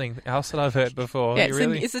like something else that I've heard before. Yeah, You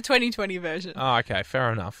really? it's the 2020 version. Oh, okay.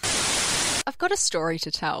 Fair enough. I've got a story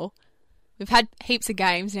to tell. We've had heaps of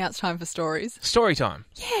games. Now it's time for stories. Story time.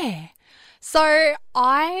 Yeah. So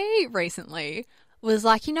I recently was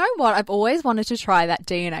like, you know what? I've always wanted to try that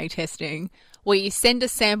DNA testing where you send a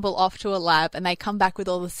sample off to a lab and they come back with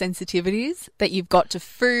all the sensitivities that you've got to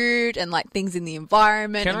food and like things in the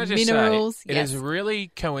environment Can I and just minerals. say, it is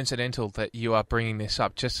really coincidental that you are bringing this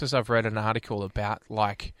up just as I've read an article about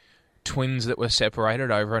like twins that were separated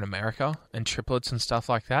over in America and triplets and stuff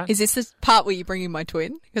like that. Is this the part where you bring in my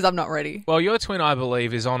twin? Because I'm not ready. Well, your twin, I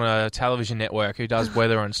believe, is on a television network who does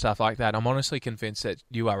weather and stuff like that. I'm honestly convinced that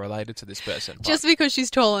you are related to this person. but Just because she's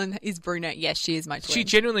tall and is brunette, yes, she is my twin. she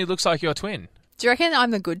genuinely looks like your twin. Do you reckon I'm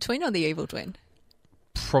the good twin or the evil twin?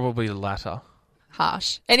 Probably the latter,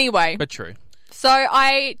 Harsh. Anyway, but true. so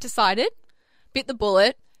I decided bit the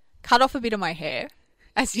bullet, cut off a bit of my hair,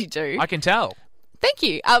 as you do. I can tell. Thank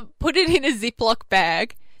you. Put it in a Ziploc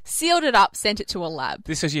bag, sealed it up, sent it to a lab.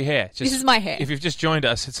 This is your hair. This is my hair. If you've just joined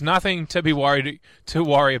us, it's nothing to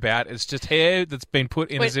worry about. It's just hair that's been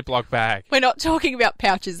put in a Ziploc bag. We're not talking about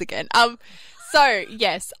pouches again. So,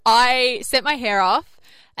 yes, I sent my hair off,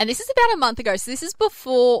 and this is about a month ago. So this is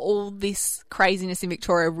before all this craziness in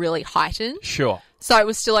Victoria really heightened. Sure. So it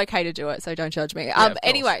was still okay to do it, so don't judge me. Yeah,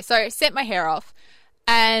 anyway, so I sent my hair off,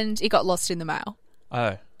 and it got lost in the mail.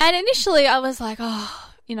 Oh. And initially I was like,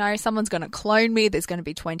 someone's going to clone me. There's going to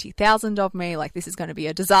be 20,000 of me. Like, this is going to be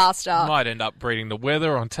a disaster. Might end up reading the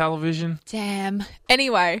weather on television. Damn.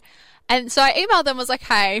 Anyway, and so I emailed them, was like,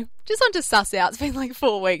 hey, just want to suss out. It's been like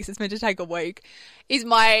 4 weeks. It's meant to take a week. Is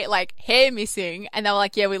my, hair missing? And they were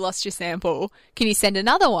like, yeah, we lost your sample. Can you send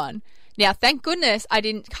another one? Now, thank goodness I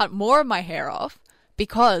didn't cut more of my hair off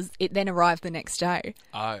because it then arrived the next day.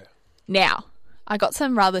 Oh. Now, I got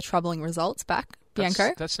some rather troubling results back,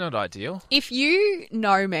 Bianco. That's not ideal. If you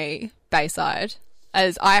know me, Bayside,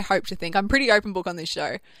 as I hope to think, I'm pretty open book on this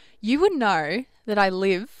show, you would know that I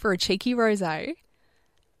live for a cheeky rosé,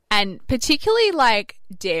 and particularly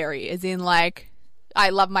dairy, as in I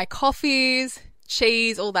love my coffees,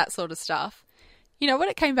 cheese, all that sort of stuff. You know what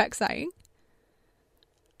it came back saying?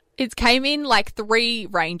 It came in 3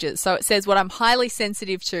 ranges. So it says what I'm highly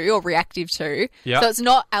sensitive to or reactive to. Yep. So it's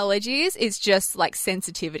not allergies, it's just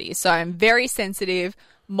sensitivity. So I'm very sensitive,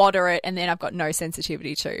 moderate, and then I've got no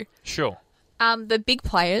sensitivity to. Sure. The big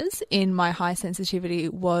players in my high sensitivity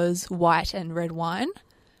was white and red wine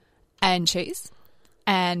and cheese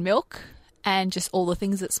and milk and just all the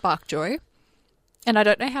things that spark joy. And I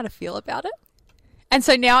don't know how to feel about it. And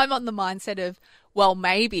so now I'm on the mindset of, well,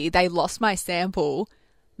 maybe they lost my sample.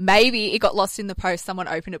 Maybe it got lost in the post. Someone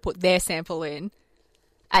opened it, put their sample in,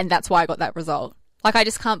 and that's why I got that result. I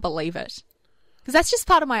just can't believe it. Because that's just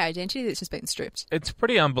part of my identity that's just been stripped. It's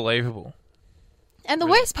pretty unbelievable. And the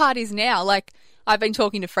worst part is now, I've been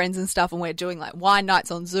talking to friends and stuff, and we're doing, wine nights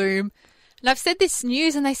on Zoom. And I've said this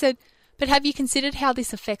news, and they said, but have you considered how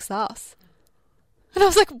this affects us? And I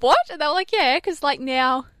was like, what? And they were like, yeah, because,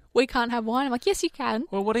 now we can't have wine. I'm like, yes, you can.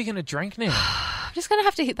 Well, what are you going to drink now? I'm just going to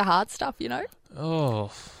have to hit the hard stuff, Oh,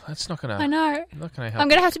 that's not going to... I know. Not going to help. I'm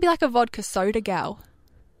going to have to be like a vodka soda gal.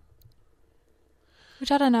 Which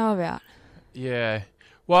I don't know about. Yeah.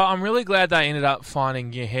 Well, I'm really glad they ended up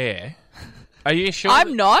finding your hair. Are you sure?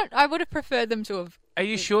 I'm not. I would have preferred them to have... Are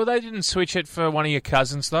you sure they didn't switch it for one of your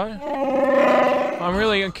cousins, though? I'm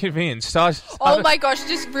really convinced. Oh my gosh,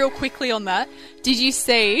 just real quickly on that. Did you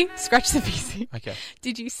see... Scratch the PC. Okay.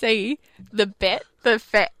 Did you see the bet?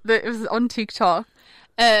 It was on TikTok.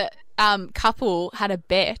 Couple had a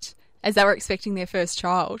bet as they were expecting their first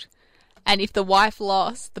child. And if the wife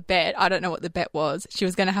lost the bet, I don't know what the bet was, she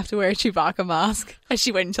was going to have to wear a Chewbacca mask as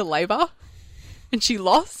she went into labour. And she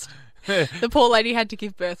lost. The poor lady had to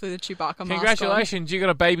give birth with a Chewbacca mask. Congratulations, you got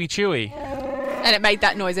a baby Chewie. And it made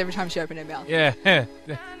that noise every time she opened her mouth. Yeah.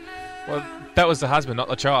 Well, that was the husband, not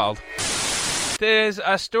the child. There's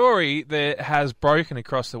a story that has broken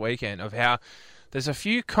across the weekend of how there's a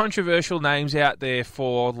few controversial names out there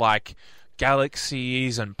for,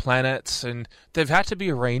 galaxies and planets, and they've had to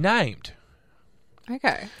be renamed.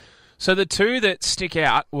 Okay. So the two that stick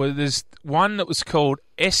out were, there's one that was called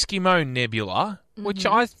Eskimo Nebula, which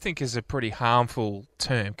I think is a pretty harmful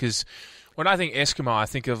term, because when I think Eskimo, I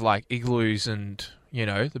think of igloos and,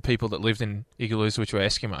 the people that lived in igloos, which were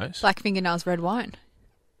Eskimos. Black fingernails, red wine.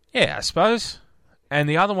 Yeah, I suppose. And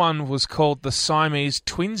the other one was called the Siamese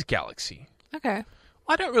Twins Galaxy. Okay.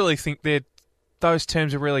 I don't really think those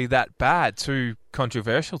terms are really that bad, too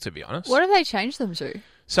controversial, to be honest. What have they changed them to?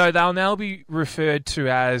 So they'll now be referred to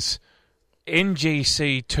as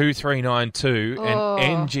NGC 2392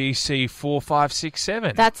 and NGC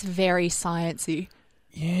 4567. That's very sciencey.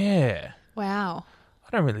 Yeah. Wow. I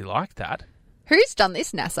don't really like that. Who's done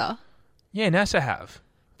this, NASA? Yeah, NASA have.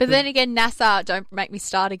 But then again, NASA, don't make me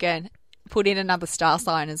start again, put in another star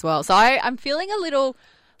sign as well. So I'm feeling a little,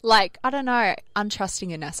 I don't know,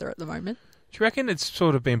 untrusting in NASA at the moment. Do you reckon it's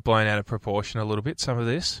sort of been blown out of proportion a little bit, some of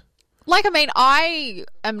this? I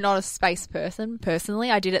am not a space person,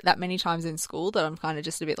 personally. I did it that many times in school that I'm kind of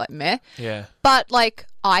just a bit meh. Yeah. But,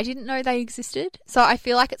 I didn't know they existed. So I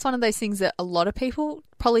feel like it's one of those things that a lot of people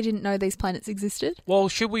probably didn't know these planets existed. Well,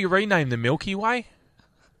 should we rename the Milky Way?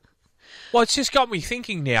 Well, it's just got me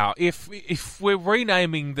thinking now. If we're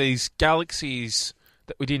renaming these galaxies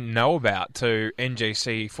that we didn't know about to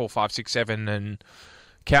NGC 4567 and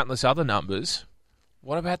countless other numbers,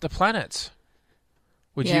 what about the planets?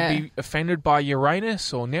 Would you be offended by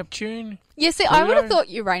Uranus or Neptune? Yeah, see, Pluto? I would have thought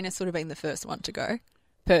Uranus would have been the first one to go.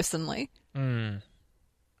 personally.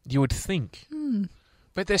 You would think.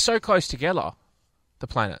 But they're so close together, the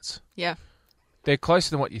planets. Yeah. They're closer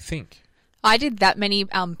than what you think. I did that many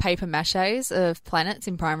paper maches of planets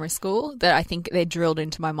in primary school that I think they're drilled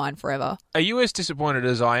into my mind forever. Are you as disappointed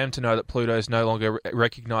as I am to know that Pluto is no longer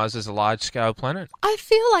recognised as a large-scale planet? I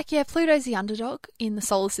feel like, Pluto's the underdog in the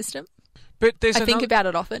solar system. But I think about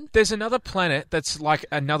it often. There's another planet that's like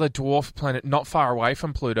another dwarf planet not far away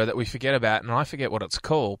from Pluto that we forget about, and I forget what it's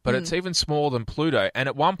called, but it's even smaller than Pluto, and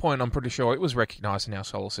at one point I'm pretty sure it was recognised in our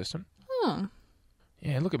solar system. Oh.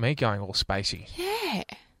 Yeah, look at me going all spacey. Yeah.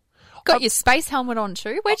 Got your space helmet on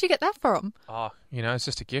too? Where'd you get that from? Oh, it's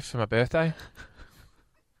just a gift for my birthday.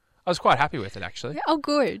 I was quite happy with it, actually. Yeah, oh,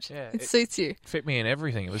 good. Yeah, it suits you. Fit me in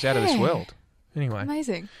everything. It was out of this world. Anyway.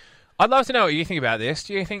 Amazing. I'd love to know what you think about this.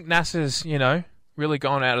 Do you think NASA's, really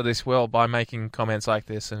gone out of this world by making comments like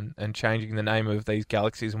this and changing the name of these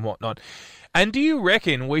galaxies and whatnot? And do you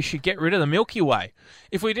reckon we should get rid of the Milky Way?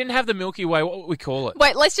 If we didn't have the Milky Way, what would we call it?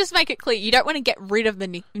 Wait, let's just make it clear. You don't want to get rid of the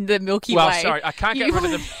Milky Way. Well, sorry, I can't get rid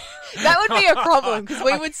of the... That would be a problem because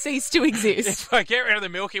we would cease to exist. If I get rid of the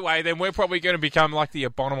Milky Way, then we're probably going to become like the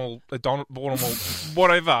abominable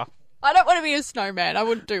whatever. I don't want to be a snowman. I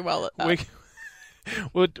wouldn't do well at that.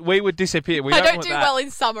 We would disappear. I don't do well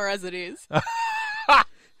in summer as it is.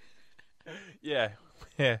 Yeah.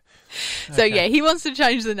 So, he wants to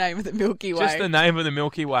change the name of the Milky Way. Just the name of the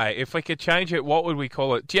Milky Way. If we could change it, what would we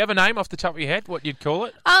call it? Do you have a name off the top of your head, what you'd call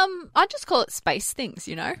it? I'd just call it space things,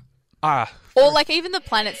 Or like even the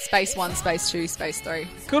planets Space 1, Space 2, Space 3.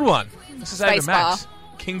 Good one. This is Space Ava Max.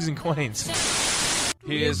 Kings and Queens.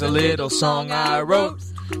 Here's a little song I wrote.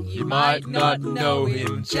 You might not know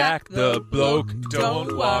him, Jack the Bloke.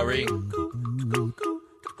 Don't worry.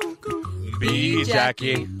 Be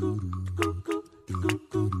Jackie.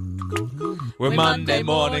 Where Monday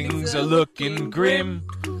mornings are looking grim,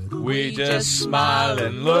 we just smile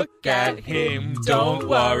and look at him. Don't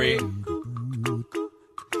worry.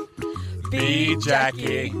 Be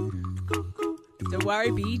Jackie. Don't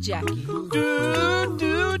worry, be Jackie.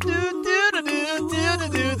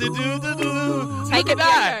 Take it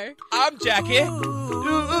back. I'm Jackie.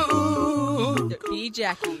 Be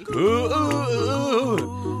Jackie.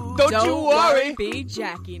 Don't you worry. Be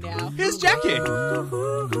Jackie now. Here's Jackie.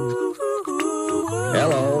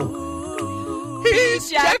 Hello. Here's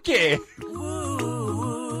Jackie.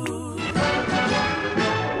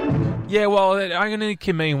 Yeah, well, I'm going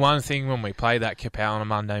to mean one thing when we play that Kapow on a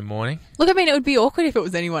Monday morning. Look, I mean, it would be awkward if it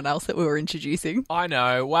was anyone else that we were introducing. I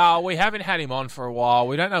know. Well, we haven't had him on for a while.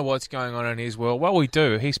 We don't know what's going on in his world. Well, we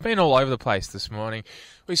do. He's been all over the place this morning.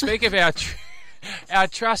 We speak of our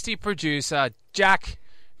trusty producer, Jack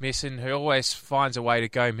Misson, who always finds a way to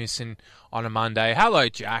go missing on a Monday. Hello,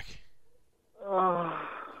 Jack. Oh,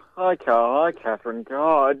 hi, Carl. Hi, Catherine.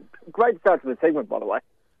 God, great start to the segment, by the way.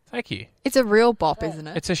 Thank you. It's a real bop, isn't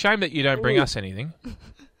it? It's a shame that you don't bring us anything.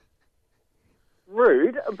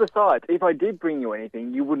 Rude. Besides, if I did bring you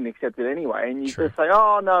anything, you wouldn't accept it anyway, and you just say,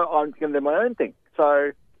 oh, no, I'm just going to do my own thing.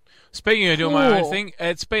 So, speaking of doing my own thing,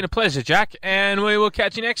 it's been a pleasure, Jack, and we will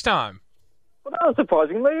catch you next time. Well, that was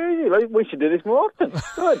surprisingly easy. We should do this more often.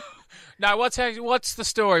 Good. No, what's the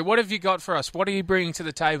story? What have you got for us? What are you bringing to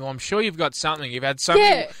the table? I'm sure you've got something. You've had so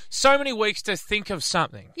many weeks to think of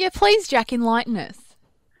something. Yeah, please, Jack, enlighten us.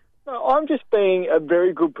 No, I'm just being a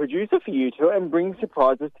very good producer for you two and bring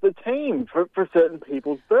surprises to the team for certain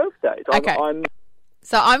people's birthdays. Okay.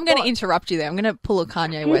 So I'm going to interrupt you there. I'm going to pull a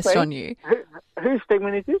Kanye West on you. Whose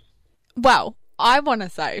segment is this? Well, I want to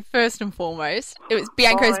say, first and foremost, it was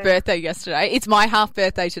Bianco's birthday yesterday. It's my half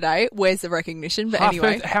birthday today. Where's the recognition? But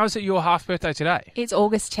anyway. How is it your half birthday today? It's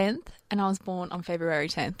August 10th, and I was born on February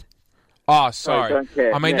 10th. Oh, sorry. Don't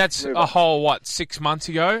care. I mean, that's a whole, 6 months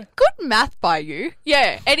ago? Good math by you.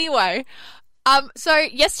 Yeah, anyway. So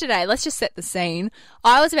yesterday, let's just set the scene.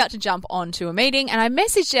 I was about to jump onto a meeting, and I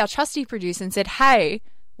messaged our trusty producer and said, hey,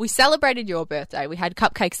 we celebrated your birthday. We had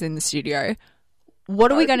cupcakes in the studio.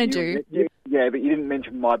 What are we going to do? Yeah, but you didn't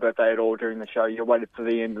mention my birthday at all during the show. You waited for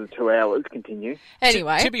the end of the 2 hours. Continue.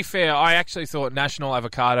 Anyway. To be fair, I actually thought National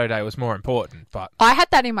Avocado Day was more important, but... I had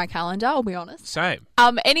that in my calendar, I'll be honest. Same.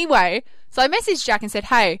 Anyway, so I messaged Jack and said,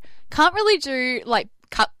 hey, can't really do,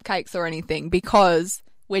 cupcakes or anything because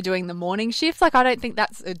we're doing the morning shift. I don't think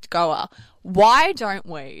that's a goer. Why don't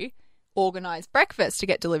we organise breakfast to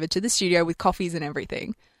get delivered to the studio with coffees and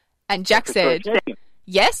everything? And Jack said,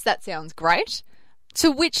 yes, that sounds great. To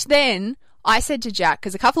which then I said to Jack,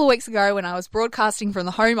 because a couple of weeks ago when I was broadcasting from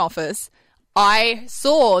the home office, I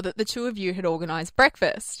saw that the two of you had organised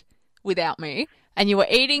breakfast without me and you were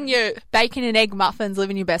eating your bacon and egg muffins,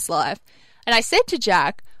 living your best life. And I said to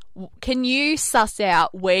Jack, Can you suss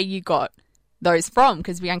out where you got those from?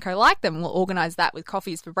 Because Bianco liked them. We'll organise that with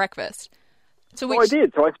coffees for breakfast. To which... Well, I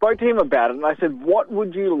did. So I spoke to him about it, and I said, what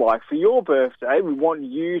would you like for your birthday? We want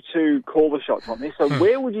you to call the shots on this. So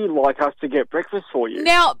where would you like us to get breakfast for you?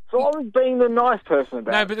 Now, so I was being the nice person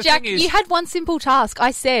about No, it. but the Jack, thing is, you had one simple task.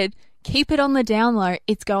 I said, keep it on the down low.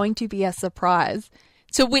 It's going to be a surprise.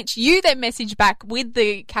 To which you then messaged back with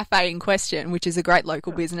the cafe in question, which is a great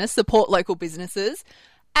local business, support local businesses.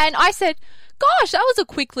 And I said, gosh, that was a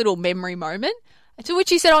quick little memory moment. To which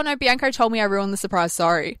you said, oh no, Bianco told me I ruined the surprise,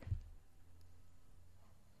 sorry.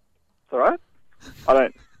 It's all right. I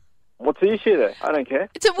don't... What's the issue there? I don't care.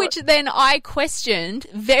 To which then I questioned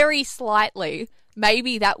very slightly,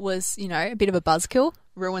 maybe that was, a bit of a buzzkill,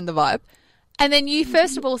 ruined the vibe. And then you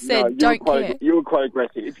first of all said, don't care. You were quite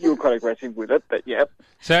aggressive. You were quite aggressive with it, but yeah.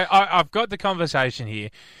 So I've got the conversation here.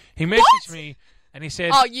 He messaged me and he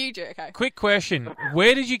said, oh, you do, okay. quick question.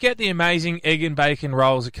 Where did you get the amazing egg and bacon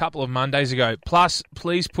rolls a couple of Mondays ago? Plus,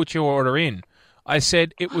 please put your order in. I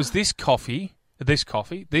said, it was this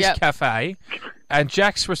Yep. cafe. And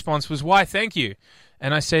Jack's response was, why, thank you.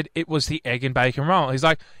 And I said, it was the egg and bacon roll. He's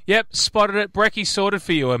like, yep, spotted it. Brekkie sorted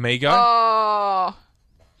for you, amigo. Oh,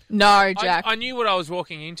 no, Jack. I knew what I was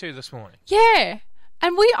walking into this morning. Yeah.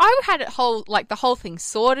 And I had the whole thing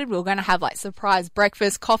sorted. We were going to have surprise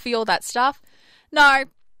breakfast, coffee, all that stuff. No,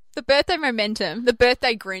 the birthday momentum, the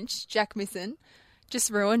birthday Grinch, Jack Misson, just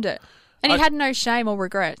ruined it. And he had no shame or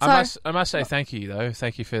regret. I must say thank you, though.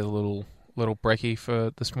 Thank you for the little brekkie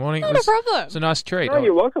for this morning. Not a problem. It was a nice treat. No,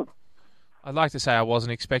 you're welcome. I'd like to say I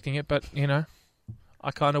wasn't expecting it, but,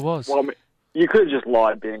 I kind of was. Well, I mean, you could have just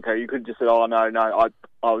lied, Bianco. You could have just said, oh, no,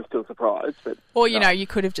 I was still surprised. But or, you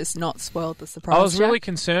could have just not spoiled the surprise. I was Jack. really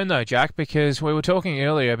concerned, though, Jack, because we were talking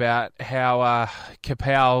earlier about how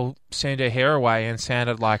Kapow sent her hair away and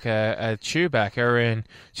sounded like a Chewbacca, and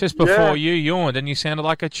just before you yawned and you sounded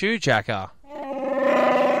like a Chewjacker.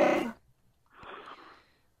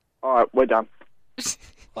 All right, we're done.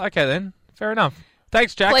 Okay, then. Fair enough.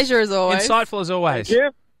 Thanks, Jack. Pleasure as always. Insightful as always. Thank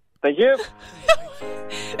you. Thank you.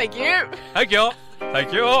 Thank you. Thank you.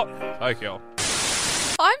 Thank you.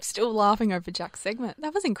 I'm still laughing over Jack's segment.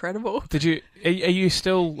 That was incredible. Are you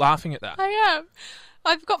still laughing at that? I am.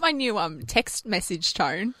 I've got my new text message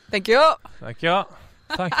tone. Thank you. Thank you.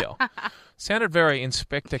 Thank you. Sounded very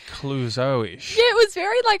Inspector Clouseau-ish. Yeah, it was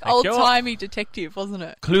very you. old-timey detective, wasn't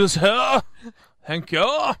it? Clouseau. Thank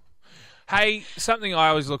you. Hey, something I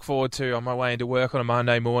always look forward to on my way into work on a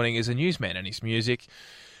Monday morning is a newsman and his music.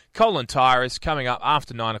 Colin Tyre is coming up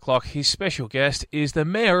after 9 o'clock. His special guest is the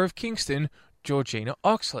Mayor of Kingston, Georgina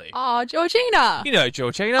Oxley. Oh, Georgina. You know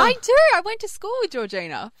Georgina. I do. I went to school with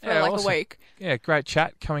Georgina for awesome. a week. Yeah, great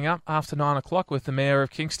chat coming up after 9 o'clock with the Mayor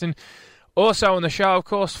of Kingston. Also on the show, of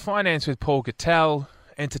course, finance with Paul Gattel,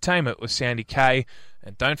 entertainment with Sandy Kay,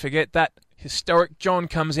 and don't forget that historic John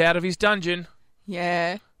comes out of his dungeon.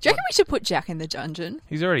 Yeah. Do you reckon we should put Jack in the dungeon?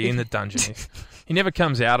 He's already in the dungeon. He never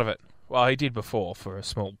comes out of it. Well, he did before for a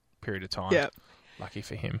small period of time. Yeah. Lucky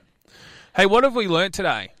for him. Hey, what have we learnt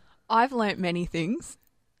today? I've learnt many things.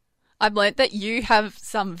 I've learnt that you have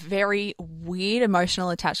some very weird emotional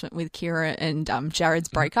attachment with Kira and Jared's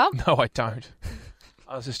breakup. No, I don't.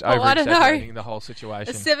 I was just I don't know. over-exaggerating the whole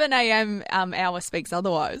situation. The 7 a.m. Hour speaks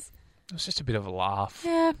otherwise. It was just a bit of a laugh.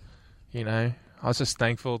 Yeah. I was just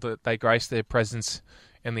thankful that they graced their presence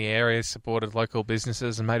in the area, supported local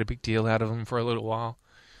businesses and made a big deal out of them for a little while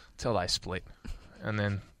until they split. And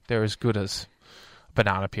then they're as good as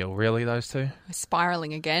banana peel, really, those two. We're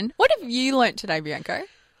spiralling again. What have you learnt today, Bianco?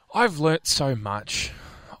 I've learnt so much.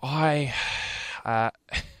 I've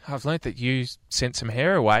learnt that you sent some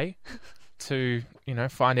hair away to,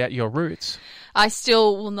 find out your roots. I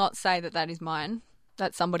still will not say that is mine.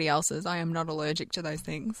 That's somebody else's. I am not allergic to those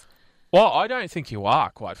things. Well, I don't think you are,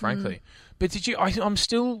 quite frankly. But did you?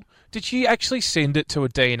 Did you actually send it to a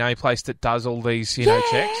DNA place that does all these,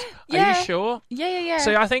 checks? Yeah. Are you sure? Yeah.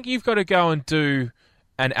 See, I think you've got to go and do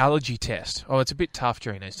an allergy test. Oh, it's a bit tough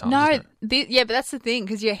during these times. No, isn't it? but that's the thing,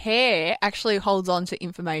 because your hair actually holds on to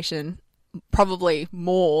information probably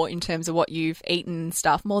more in terms of what you've eaten and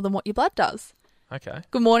stuff, more than what your blood does. Okay.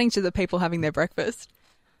 Good morning to the people having their breakfast.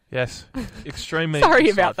 Yes. Extremely Sorry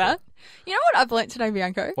about insightful. that. You know what I've learnt today,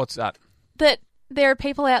 Bianco? What's that? That there are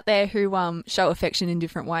people out there who show affection in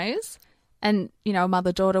different ways, and a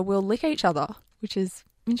mother-daughter will lick each other, which is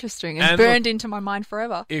interesting and burned into my mind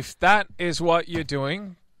forever. If that is what you're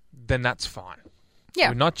doing, then that's fine. Yeah.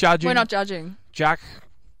 We're not judging. We're not judging. Jack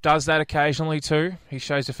does that occasionally too. He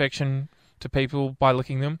shows affection to people by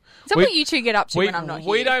licking them. Is that what you two get up to when I'm not here?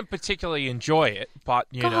 We don't particularly enjoy it, but,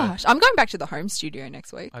 you know. Gosh, I'm going back to the home studio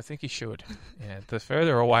next week. I think you should. Yeah, the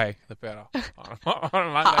further away, the better. On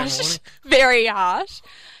a Monday morning. Very harsh.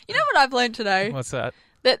 You know what I've learned today? What's that?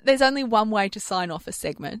 That there's only one way to sign off a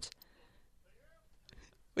segment.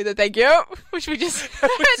 With a thank you, which we just heard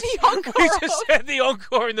the encore. We just heard the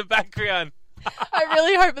encore in the background. I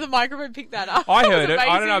really hope the microphone picked that up. I heard it.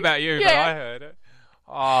 I don't know about you, but I heard it.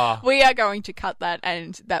 Oh. We are going to cut that,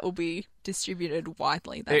 and that will be distributed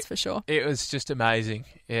widely, that's for sure. It was just amazing.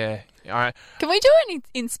 Yeah. All right. Can we do an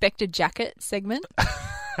Inspector Jacket segment?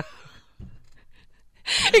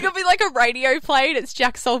 It could be like a radio play and it's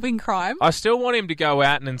Jack solving crime. I still want him to go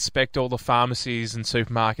out and inspect all the pharmacies and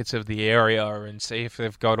supermarkets of the area and see if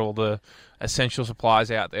they've got all the essential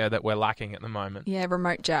supplies out there that we're lacking at the moment. Yeah,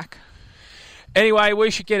 remote Jack. Anyway, we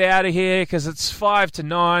should get out of here because it's 5 to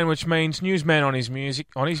 9, which means Newsman on his music,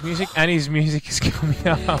 and his music is coming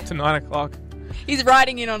up after 9 o'clock. He's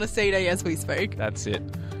writing in on a CD as we speak. That's it.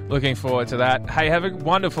 Looking forward to that. Hey, have a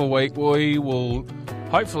wonderful week. We will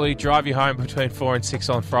hopefully drive you home between 4 and 6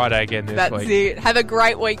 on Friday again this week. That's it. Have a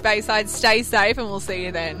great week, Bayside. Stay safe, and we'll see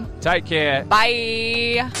you then. Take care.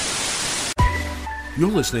 Bye. You're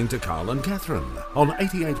listening to Carl and Catherine on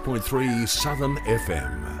 88.3 Southern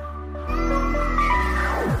FM.